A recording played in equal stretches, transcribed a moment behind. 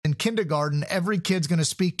kindergarten, every kid's going to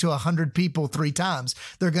speak to 100 people 3 times.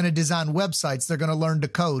 They're going to design websites. They're going to learn to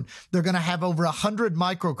code. They're going to have over 100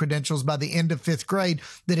 micro-credentials by the end of 5th grade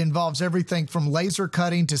that involves everything from laser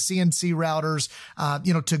cutting to CNC routers,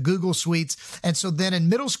 to Google Suites. And so then in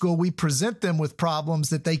middle school, we present them with problems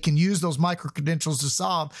that they can use those micro-credentials to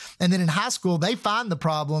solve. And then in high school, they find the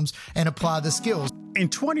problems and apply the skills. In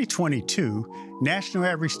 2022, national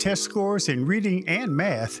average test scores in reading and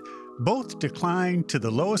math both declined to the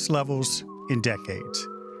lowest levels in decades.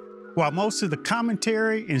 While most of the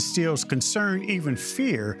commentary instills concern, even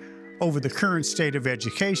fear, over the current state of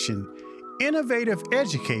education, innovative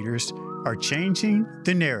educators are changing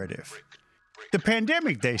the narrative. The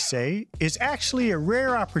pandemic, they say, is actually a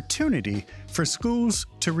rare opportunity for schools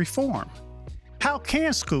to reform. How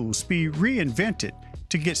can schools be reinvented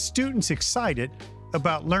to get students excited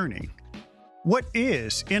about learning? What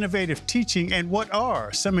is innovative teaching, and what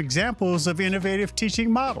are some examples of innovative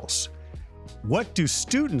teaching models? What do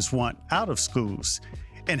students want out of schools,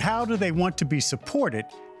 and how do they want to be supported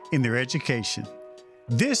in their education?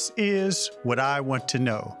 This is what I want to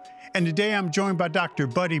know. And today I'm joined by Dr.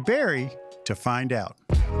 Buddy Berry to find out.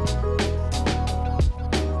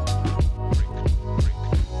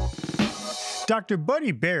 Dr.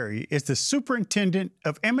 Buddy Berry is the superintendent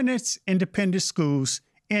of Eminence Independent Schools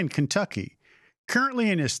in Kentucky. Currently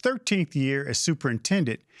in his 13th year as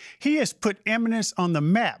superintendent, he has put Eminence on the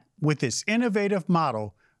map with its innovative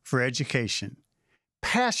model for education.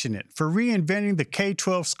 Passionate for reinventing the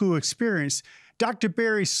K-12 school experience, Dr.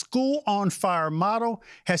 Berry's School on Fire model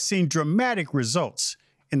has seen dramatic results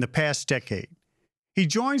in the past decade. He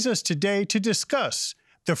joins us today to discuss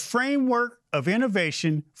the framework of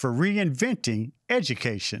innovation for reinventing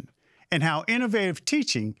education and how innovative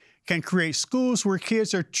teaching can create schools where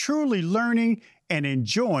kids are truly learning and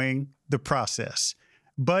enjoying the process.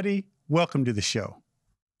 Buddy, welcome to the show.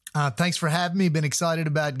 Thanks for having me. Been excited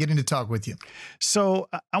about getting to talk with you. So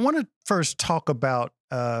I want to first talk about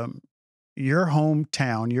your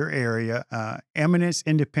hometown, your area. Eminence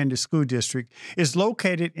Independent School District is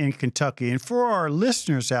located in Kentucky. And for our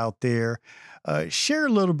listeners out there, share a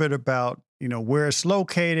little bit about where it's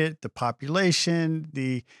located, the population,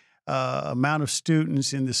 the amount of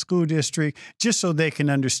students in the school district, just so they can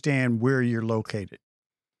understand where you're located.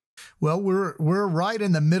 Well, we're right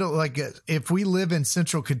in the middle. Like if we live in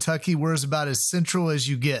central Kentucky, we're about as central as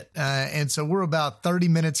you get. And so we're about 30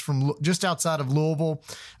 minutes from just outside of Louisville,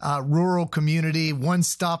 rural community, one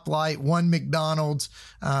stoplight, one McDonald's,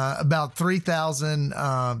 about 3,000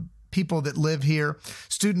 people that live here.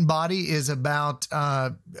 Student body is about,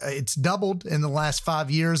 it's doubled in the last 5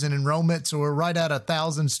 years in enrollment. So we're right at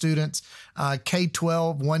 1,000 students,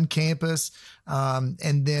 K-12, one campus.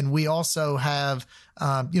 And then we also have,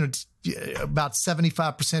 about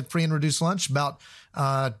 75% free and reduced lunch, about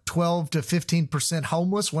 12 to 15%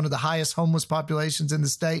 homeless, one of the highest homeless populations in the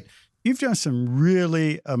state. You've done some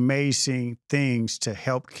really amazing things to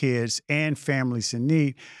help kids and families in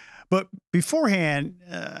need. But beforehand,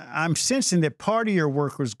 I'm sensing that part of your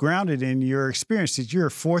work was grounded in your experience, that you're a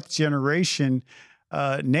 4th generation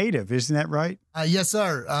native. Isn't that right? Yes,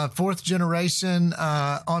 sir. 4th generation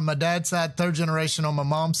on my dad's side, 3rd generation on my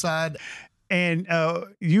mom's side. And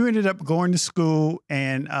you ended up going to school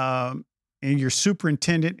and you're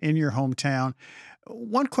superintendent in your hometown.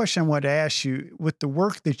 One question I want to ask you, with the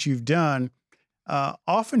work that you've done,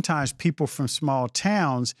 oftentimes people from small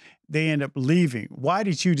towns, they end up leaving. Why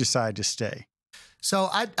did you decide to stay? So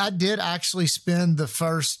I did actually spend the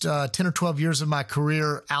first 10 or 12 years of my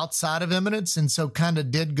career outside of Eminence. And so kind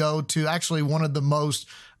of did go to actually one of the most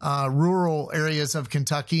rural areas of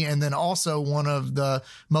Kentucky, and then also one of the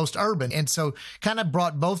most urban. And so kind of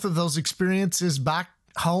brought both of those experiences back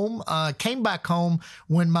home. Came back home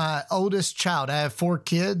when my oldest child, I have 4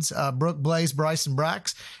 kids, Brooke, Blaze, Bryce, and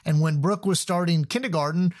Brax. And when Brooke was starting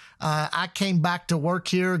kindergarten, I came back to work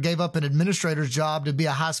here, gave up an administrator's job to be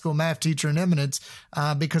a high school math teacher in Eminence,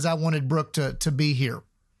 because I wanted Brooke to be here.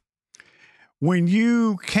 When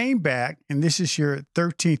you came back, and this is your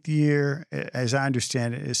 13th year, as I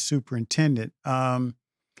understand it, as superintendent,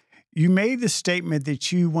 you made the statement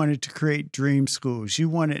that you wanted to create dream schools. You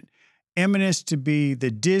wanted Eminence to be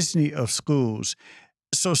the Disney of schools.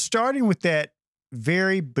 So starting with that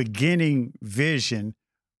very beginning vision,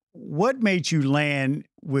 what made you land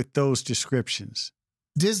with those descriptions?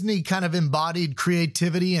 Disney kind of embodied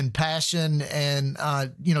creativity and passion and,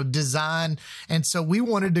 design. And so we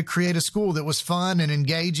wanted to create a school that was fun and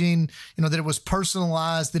engaging, that it was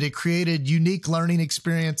personalized, that it created unique learning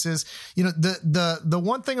experiences. The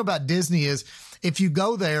one thing about Disney is if you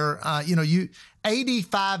go there,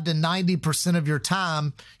 85 to 90% of your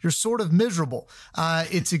time, you're sort of miserable.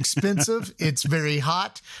 It's expensive. It's very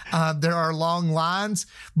hot. There are long lines.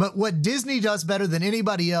 But what Disney does better than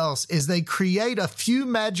anybody else is they create a few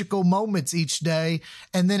magical moments each day.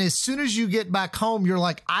 And then as soon as you get back home, you're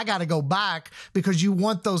like, I got to go back, because you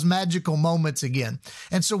want those magical moments again.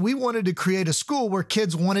 And so we wanted to create a school where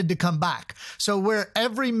kids wanted to come back. So where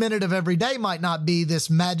every minute of every day might not be this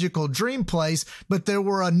magical dream place, but there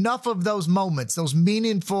were enough of those moments, those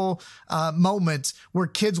meaningful moments where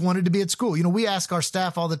kids wanted to be at school. You know, we ask our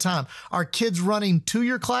staff all the time, are kids running to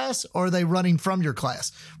your class or are they running from your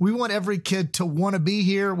class? We want every kid to want to be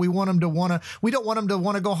here. We want them to we don't want them to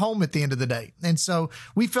want to go home at the end of the day. And so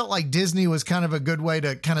we felt like Disney was kind of a good way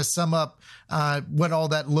to kind of sum up what all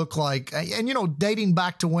that looked like. And, you know, dating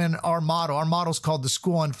back to when our model's called the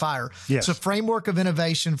School on Fire. Yes. It's a framework of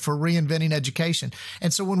innovation for reinventing education.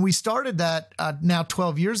 And so when we started that now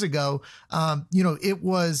 12 years ago, you know, it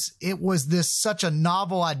was this such a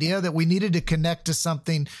novel idea that we needed to connect to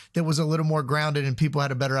something that was a little more grounded and people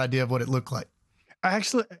had a better idea of what it looked like. I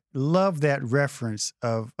actually love that reference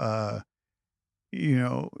of, you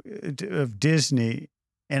know, of Disney.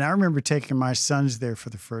 And I remember taking my sons there for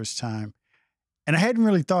the first time. And I hadn't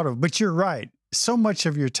really thought of, but you're right. So much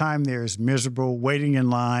of your time there is miserable, waiting in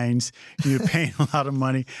lines, you're paying a lot of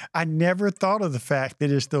money. I never thought of the fact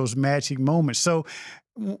that it's those magic moments. So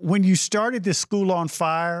when you started this School on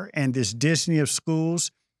Fire and this Disney of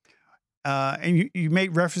schools, and you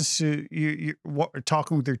make reference to you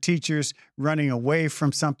talking with your teachers, running away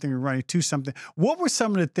from something or running to something, what were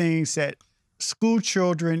some of the things that school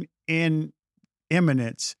children in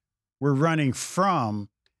Eminence were running from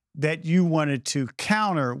that you wanted to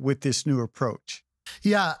counter with this new approach?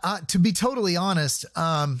 Yeah, to be totally honest,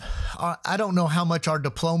 I don't know how much our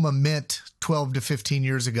diploma meant 12 to 15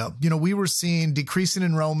 years ago. You know, we were seeing decreasing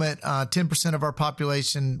enrollment. 10% of our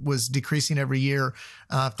population was decreasing every year.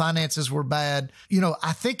 Finances were bad. You know,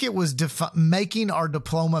 I think it was making our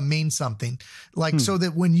diploma mean something, like so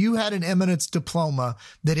that when you had an Eminence diploma,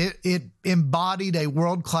 that it embodied a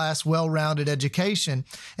world-class, well-rounded education.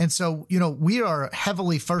 And so, you know, we are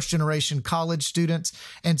heavily first-generation college students.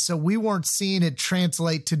 And so we weren't seeing it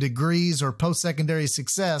translate to degrees or post-secondary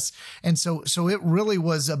success. And so it really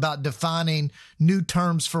was about defining new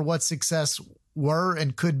terms for what success were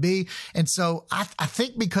and could be. And so I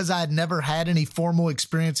think because I had never had any formal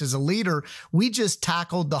experience as a leader, we just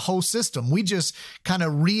tackled the whole system. We just kind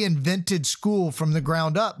of reinvented school from the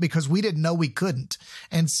ground up because we didn't know we couldn't.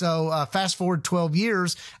 And so fast forward 12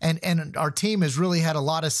 years and our team has really had a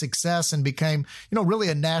lot of success and became, you know, really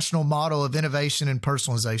a national model of innovation and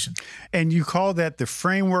personalization. And you call that the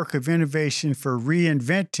framework of innovation for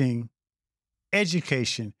reinventing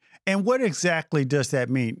education. And what exactly does that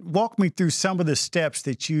mean? Walk me through some of the steps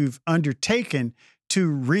that you've undertaken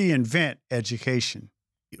to reinvent education.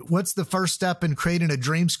 What's the first step in creating a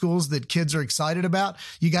dream schools that kids are excited about?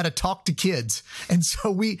 You got to talk to kids. And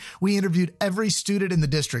so we interviewed every student in the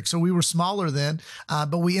district. So we were smaller then,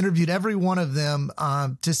 but we interviewed every one of them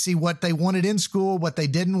to see what they wanted in school, what they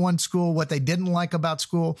didn't want school, what they didn't like about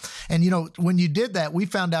school. And, you know, when you did that, we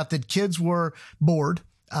found out that kids were bored.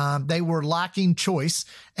 They were lacking choice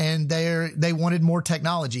and they wanted more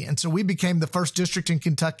technology. And so we became the first district in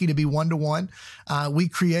Kentucky to be one-to-one. We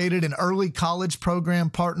created an early college program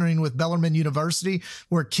partnering with Bellarmine University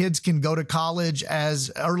where kids can go to college as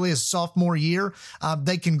early as sophomore year.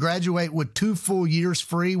 They can graduate with 2 full years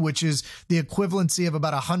free, which is the equivalency of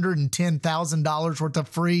about $110,000 worth of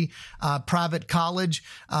free private college.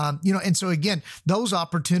 You know, and so again, those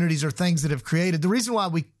opportunities are things that have created. The reason why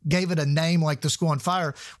we gave it a name like the School on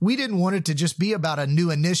Fire, we didn't want it to just be about a new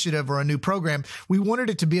initiative or a new program. We wanted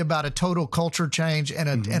it to be about a total culture change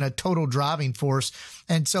and a total driving force.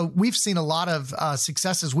 And so we've seen a lot of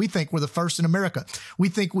successes. We think we're the first in America. We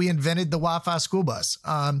think we invented the Wi-Fi school bus.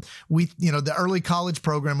 The early college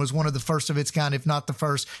program was one of the first of its kind, if not the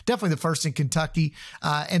first, definitely the first in Kentucky.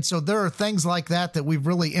 And so there are things like that we've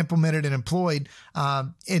really implemented and employed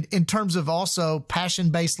in terms of also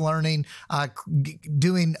passion-based learning,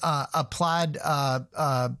 doing applied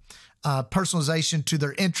personalization to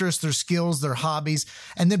their interests, their skills, their hobbies.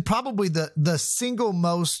 And then probably the single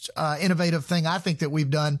most innovative thing I think that we've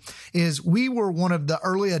done is we were one of the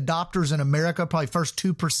early adopters in America, probably first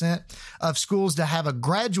 2% of schools to have a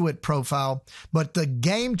graduate profile. But the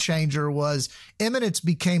game changer was Eminence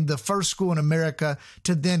became the first school in America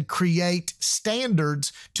to then create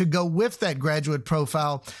standards to go with that graduate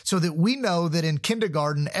profile so that we know that in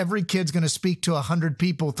kindergarten, every kid's going to speak to 100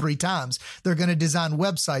 people 3 times. They're going to design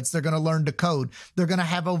websites. They're going going to learn to code. They're going to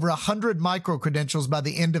have over 100 micro-credentials by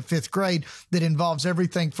the end of 5th grade that involves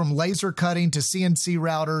everything from laser cutting to CNC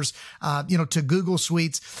routers, to Google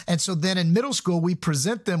Suites. And so then in middle school, we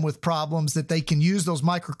present them with problems that they can use those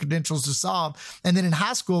micro-credentials to solve. And then in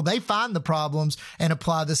high school, they find the problems and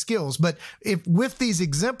apply the skills. But if with these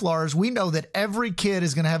exemplars, we know that every kid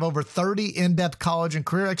is going to have over 30 in-depth college and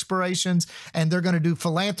career explorations, and they're going to do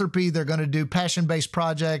philanthropy. They're going to do passion-based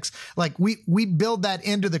projects. Like we build that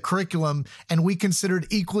into the curriculum, and we consider it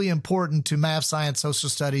equally important to math, science, social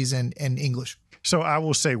studies, and English. So I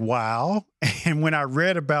will say, wow. And when I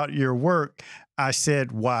read about your work, I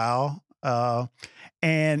said, wow.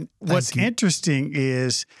 And what's interesting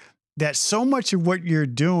is that so much of what you're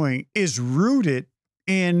doing is rooted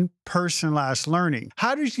in personalized learning.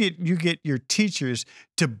 How did you get your teachers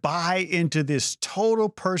to buy into this total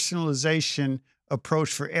personalization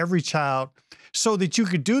approach for every child so that you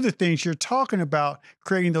could do the things you're talking about,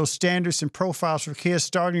 creating those standards and profiles for kids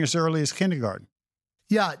starting as early as kindergarten?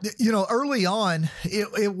 Yeah, early on,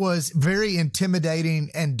 it was very intimidating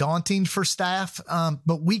and daunting for staff,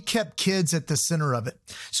 but we kept kids at the center of it.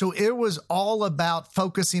 So it was all about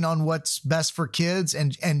focusing on what's best for kids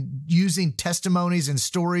and using testimonies and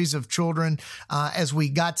stories of children as we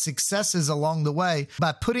got successes along the way.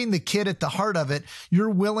 By putting the kid at the heart of it, you're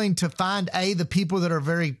willing to find, the people that are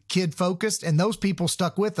very kid-focused, and those people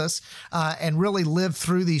stuck with us and really lived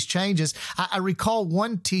through these changes. I recall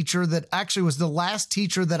one teacher that actually was the last teacher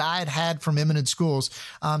that I had from Eminent Schools.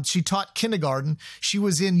 She taught kindergarten. She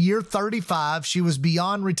was in year 35. She was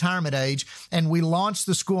beyond retirement age, and we launched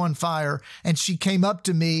the school on fire. And she came up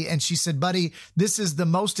to me and she said, "Buddy, this is the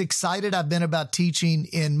most excited I've been about teaching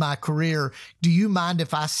in my career. Do you mind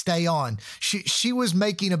if I stay on?" She was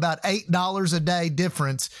making about $8 a day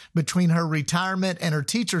difference between her retirement and her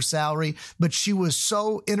teacher salary, but she was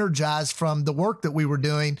so energized from the work that we were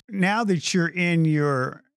doing. Now that you're in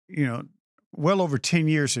your, well over 10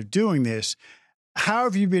 years of doing this, how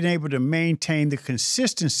have you been able to maintain the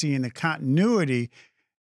consistency and the continuity?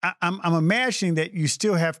 I'm imagining that you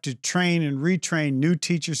still have to train and retrain new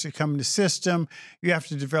teachers to come in the system. You have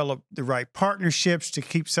to develop the right partnerships to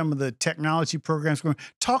keep some of the technology programs going.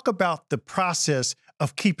 Talk about the process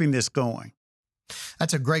of keeping this going.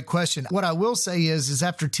 That's a great question. What I will say is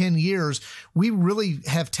after 10 years, we really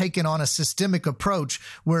have taken on a systemic approach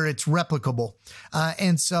where it's replicable.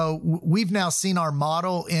 And so we've now seen our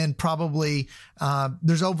model in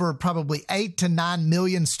there's over 8 to 9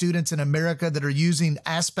 million students in America that are using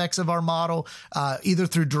aspects of our model, either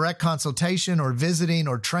through direct consultation or visiting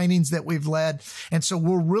or trainings that we've led. And so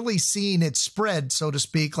we're really seeing it spread, so to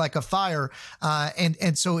speak, like a fire.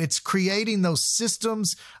 And so it's creating those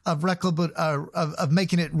systems of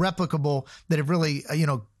making it replicable that have really,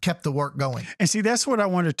 kept the work going. And see, that's what I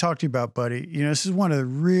wanted to talk to you about, buddy. This is one of the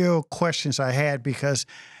real questions I had because,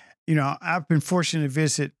 I've been fortunate to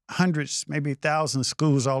visit hundreds, maybe thousands of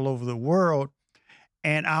schools all over the world.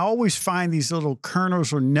 And I always find these little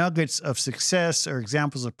kernels or nuggets of success or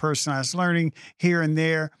examples of personalized learning here and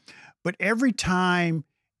there. But every time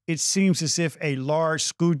it seems as if a large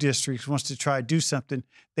school district wants to try to do something,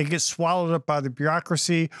 they get swallowed up by the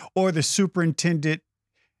bureaucracy or the superintendent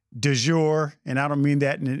de jour, and I don't mean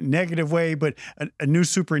that in a negative way, but a new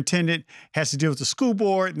superintendent has to deal with the school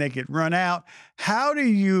board and they get run out. How do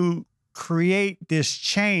you create this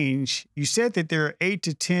change? You said that there are 8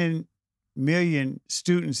 to 10 million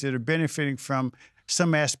students that are benefiting from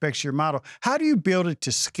some aspects of your model. How do you build it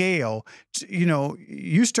to scale?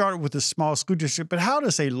 You started with a small school district, but how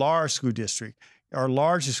does a large school district, our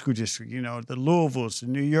largest school district, the Louisvilles, the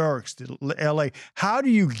New Yorks, the LA, how do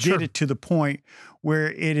you get it to the point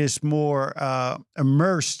where it is more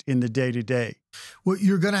immersed in the day-to-day? Well,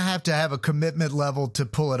 you're going to have a commitment level to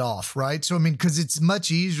pull it off, right? So, because it's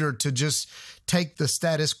much easier to just take the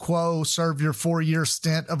status quo, serve your 4-year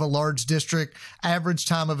stint of a large district. Average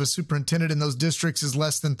time of a superintendent in those districts is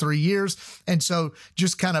less than 3 years. And so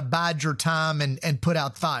just kind of bide your time and put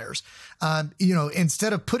out fires.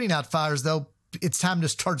 Instead of putting out fires, though, it's time to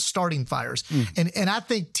start starting fires. And I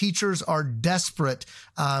think teachers are desperate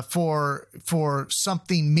for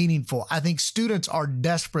something meaningful. I think students are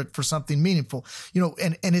desperate for something meaningful,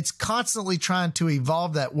 and it's constantly trying to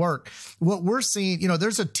evolve that work. What we're seeing,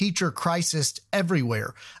 there's a teacher crisis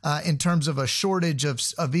everywhere in terms of a shortage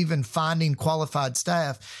of even finding qualified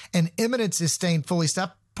staff, and Eminence is staying fully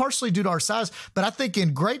staffed partially due to our size, but I think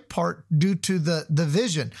in great part due to the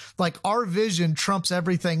vision. Like our vision trumps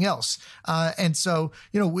everything else. And so,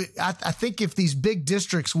 I think if these big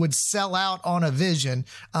districts would sell out on a vision,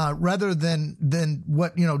 rather than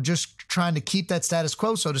what, just trying to keep that status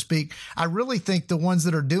quo, so to speak, I really think the ones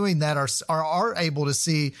that are doing that are able to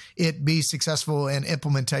see it be successful and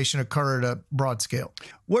implementation occur at a broad scale.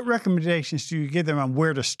 What recommendations do you give them on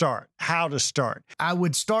where to start, how to start? I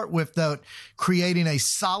would start with creating a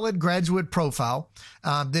solid graduate profile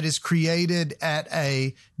that is created at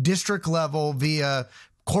a district level via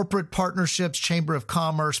corporate partnerships, Chamber of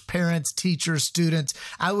Commerce, parents, teachers, students.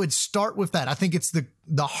 I would start with that. I think it's the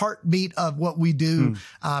heartbeat of what we do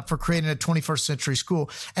for creating a 21st century school.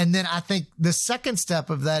 And then I think the second step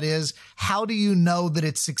of that is, how do you know that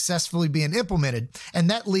it's successfully being implemented? And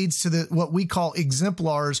that leads to what we call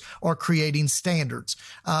exemplars, or creating standards.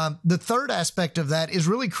 The third aspect of that is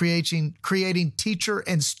really creating teacher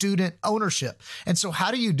and student ownership. And so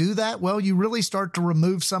how do you do that? Well, you really start to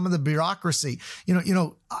remove some of the bureaucracy.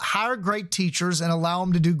 Hire great teachers and allow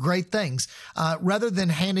them to do great things, rather than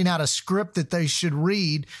handing out a script that they should read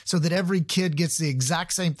so that every kid gets the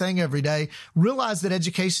exact same thing every day. Realize that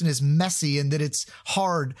education is messy and that it's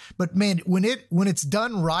hard. But man, when it's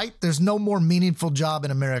done right, there's no more meaningful job in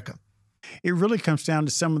America. It really comes down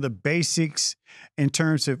to some of the basics in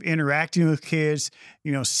terms of interacting with kids,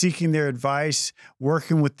 seeking their advice,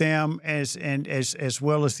 working with them as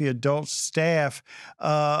well as the adult staff.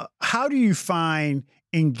 How do you find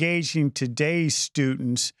engaging today's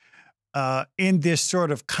students in this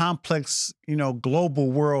sort of complex,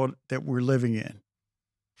 global world that we're living in?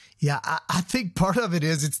 Yeah, I think part of it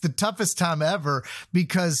is it's the toughest time ever,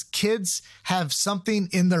 because kids have something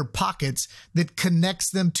in their pockets that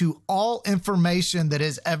connects them to all information that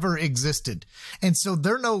has ever existed. And so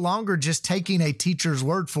they're no longer just taking a teacher's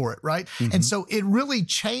word for it, right? Mm-hmm. And so it really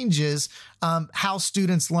changes how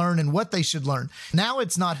students learn and what they should learn. Now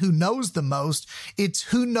it's not who knows the most, it's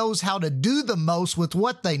who knows how to do the most with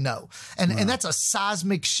what they know. And, and that's a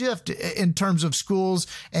seismic shift in terms of schools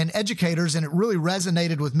and educators, and it really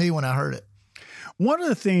resonated with me when I heard it. One of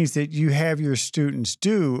the things that you have your students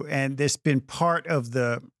do, and that's been part of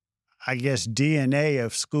the, DNA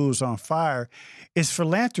of Schools on Fire, is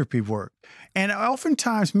philanthropy work. And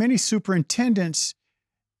oftentimes many superintendents,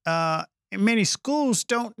 many schools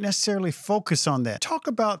don't necessarily focus on that. Talk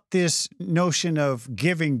about this notion of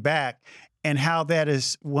giving back and how that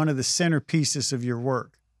is one of the centerpieces of your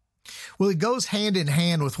work. Well, it goes hand in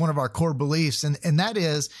hand with one of our core beliefs, and that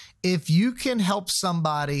is, if you can help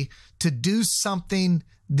somebody to do something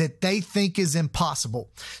that they think is impossible.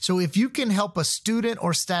 So if you can help a student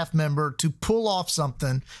or staff member to pull off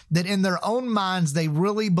something that in their own minds they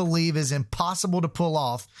really believe is impossible to pull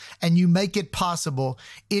off, and you make it possible,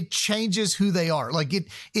 it changes who they are. Like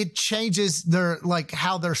it changes their,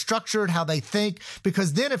 how they're structured, how they think,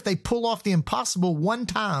 because then if they pull off the impossible one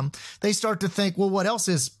time, they start to think, well, what else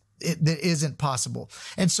is it that isn't possible?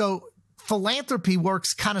 And so philanthropy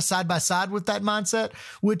works kind of side by side with that mindset,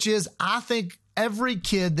 which is, I think every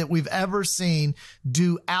kid that we've ever seen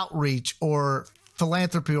do outreach or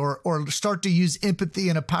philanthropy or start to use empathy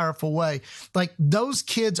in a powerful way, like those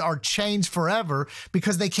kids are changed forever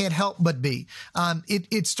because they can't help but be.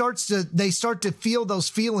 They start to feel those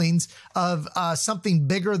feelings of something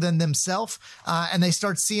bigger than themselves, and they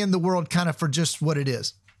start seeing the world kind of for just what it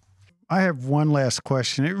is. I have one last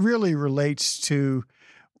question. It really relates to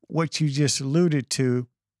what you just alluded to.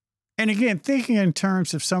 And again, thinking in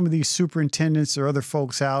terms of some of these superintendents or other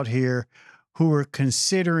folks out here who are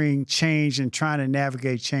considering change and trying to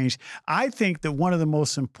navigate change, I think that one of the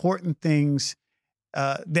most important things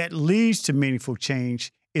that leads to meaningful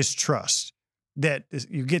change is trust. That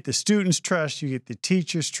you get the students' trust, you get the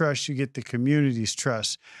teachers' trust, you get the community's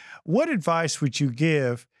trust. What advice would you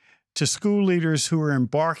give to school leaders who are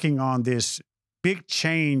embarking on this big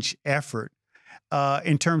change effort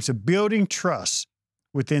in terms of building trust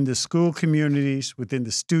within the school communities, within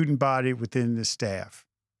the student body, within the staff?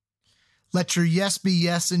 Let your yes be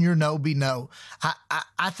yes and your no be no.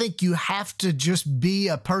 I think you have to just be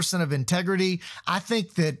a person of integrity. I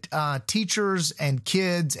think that teachers and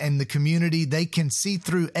kids and the community, they can see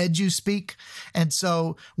through edu-speak. And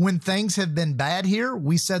so when things have been bad here,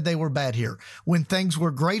 we said they were bad here. When things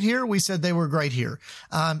were great here, we said they were great here.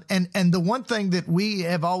 And the one thing that we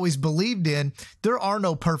have always believed in, there are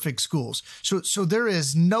no perfect schools. So there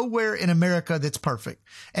is nowhere in America that's perfect.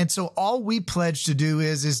 And so all we pledge to do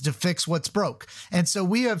is to fix what's broke. And so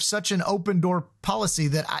we have such an open door policy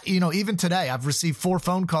that, even today, I've received 4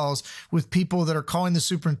 phone calls with people that are calling the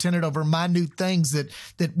superintendent over minute things that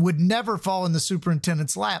would never fall in the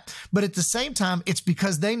superintendent's lap. But at the same time, it's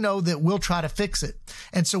because they know that we'll try to fix it.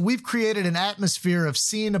 And so we've created an atmosphere of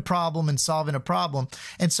seeing a problem and solving a problem.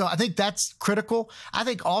 And so I think that's critical. I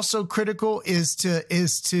think also critical is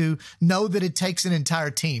to know that it takes an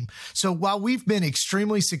entire team. So while we've been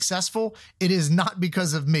extremely successful, it is not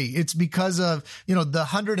because of me. It's because of, the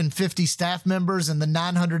 150 staff members and the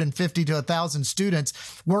 950 to 1,000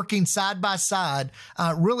 students working side by side,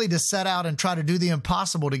 really to set out and try to do the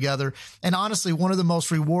impossible together. And honestly, one of the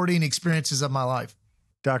most rewarding experiences of my life.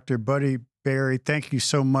 Dr. Buddy Berry, thank you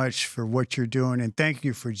so much for what you're doing. And thank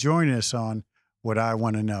you for joining us on What I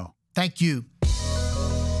Want to Know. Thank you.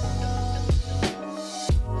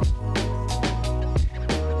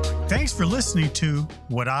 Thanks for listening to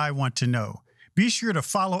What I Want to Know. Be sure to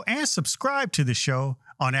follow and subscribe to the show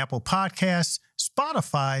on Apple Podcasts,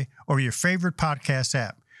 Spotify, or your favorite podcast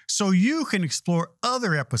app so you can explore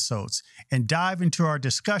other episodes and dive into our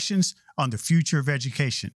discussions on the future of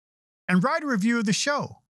education. And write a review of the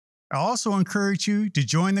show. I also encourage you to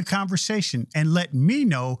join the conversation and let me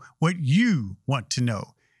know what you want to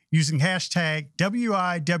know using hashtag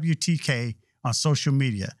WIWTK on social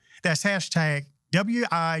media. That's hashtag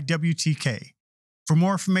WIWTK. For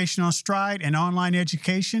more information on Stride and online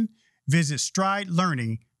education, visit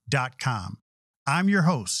stridelearning.com. I'm your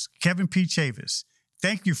host, Kevin P. Chavis.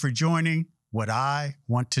 Thank you for joining What I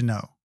Want to Know.